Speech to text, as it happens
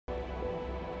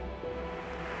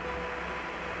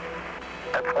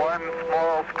It's one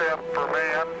small step for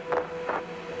man,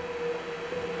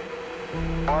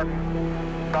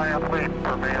 one giant leap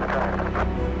for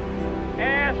mankind.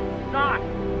 Ask not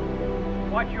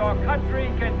what your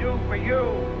country can do for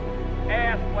you.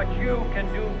 Ask what you can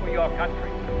do for your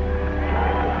country.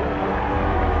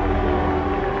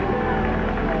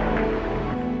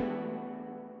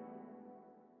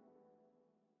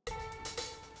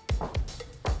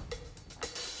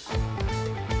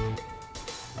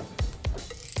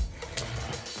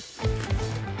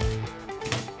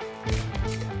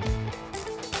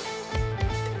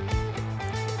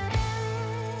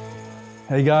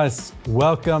 Hey guys,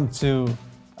 welcome to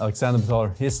Alexander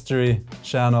Bitar History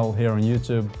channel here on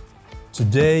YouTube.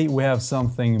 Today we have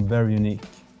something very unique.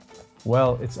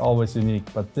 Well, it's always unique,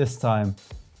 but this time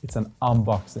it's an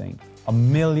unboxing. $1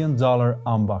 million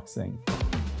unboxing.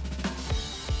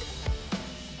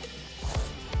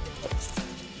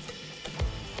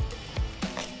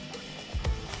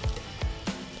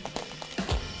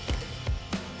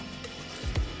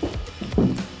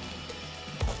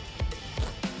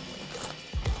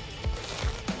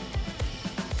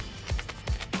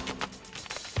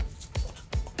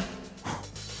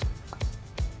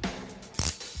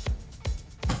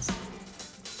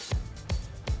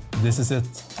 This is it.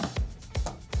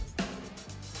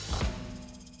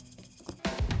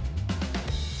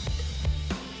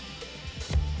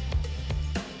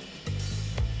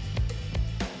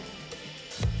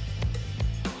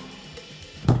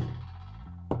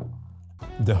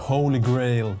 The holy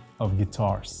grail of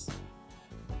guitars.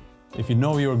 If you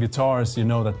know your guitars, you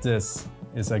know that this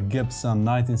is a Gibson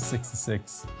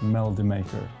 1966 Melody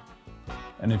Maker.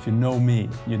 And if you know me,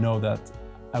 you know that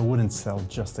I wouldn't sell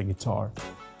just a guitar.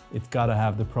 It gotta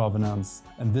have the provenance.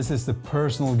 And this is the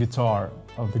personal guitar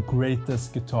of the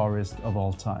greatest guitarist of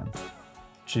all time,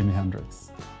 Jimi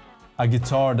Hendrix. A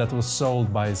guitar that was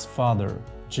sold by his father,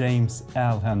 James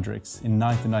L. Hendrix, in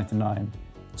 1999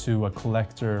 to a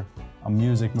collector, a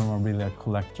music memorabilia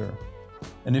collector.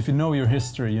 And if you know your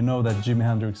history, you know that Jimi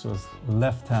Hendrix was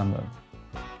left-handed.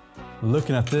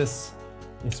 Looking at this,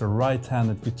 it's a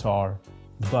right-handed guitar,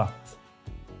 but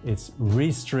it's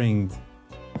restringed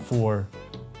for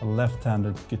a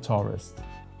left-handed guitarist.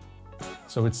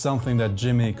 So it's something that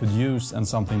Jimi could use and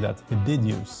something that he did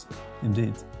use,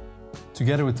 indeed.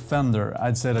 Together with Fender,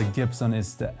 I'd say that Gibson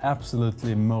is the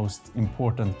absolutely most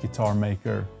important guitar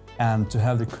maker, and to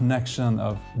have the connection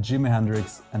of Jimi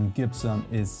Hendrix and Gibson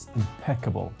is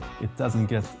impeccable. It doesn't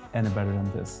get any better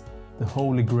than this. The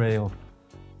holy grail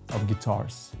of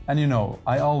guitars. And you know,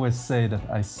 I always say that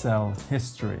I sell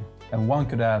history, and one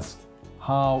could ask,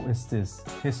 how is this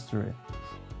history?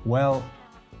 Well,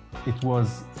 it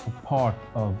was a part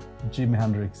of Jimi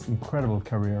Hendrix's incredible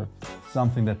career,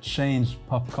 something that changed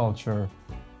pop culture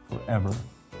forever.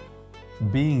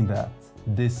 Being that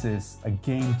this is a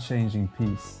game-changing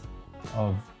piece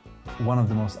of one of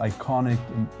the most iconic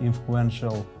and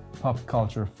influential pop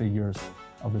culture figures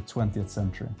of the 20th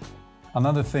century.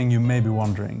 Another thing you may be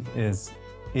wondering is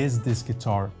this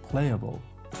guitar playable?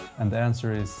 And the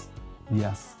answer is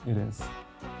yes, it is.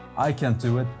 I can't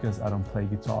do it because I don't play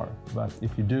guitar, but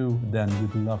if you do, then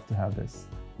you'd love to have this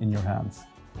in your hands.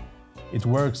 It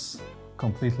works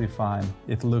completely fine,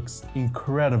 it looks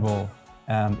incredible,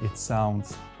 and it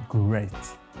sounds great.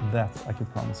 That I can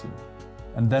promise you.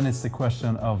 And then it's the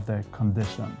question of the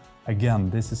condition. Again,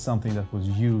 this is something that was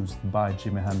used by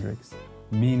Jimi Hendrix,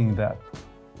 meaning that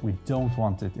we don't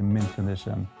want it in mint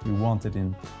condition, we want it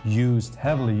in used,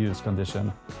 heavily used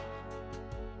condition.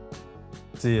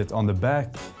 See it on the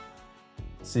back,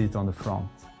 see it on the front.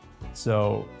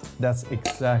 So that's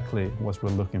exactly what we're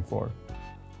looking for.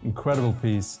 Incredible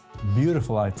piece,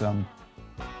 beautiful item.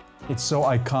 It's so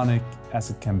iconic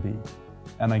as it can be.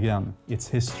 And again, it's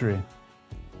history.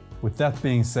 With that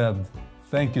being said,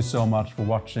 thank you so much for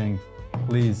watching.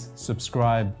 Please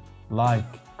subscribe,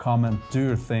 like, comment, do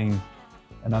your thing.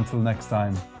 And until next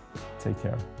time, take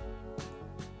care.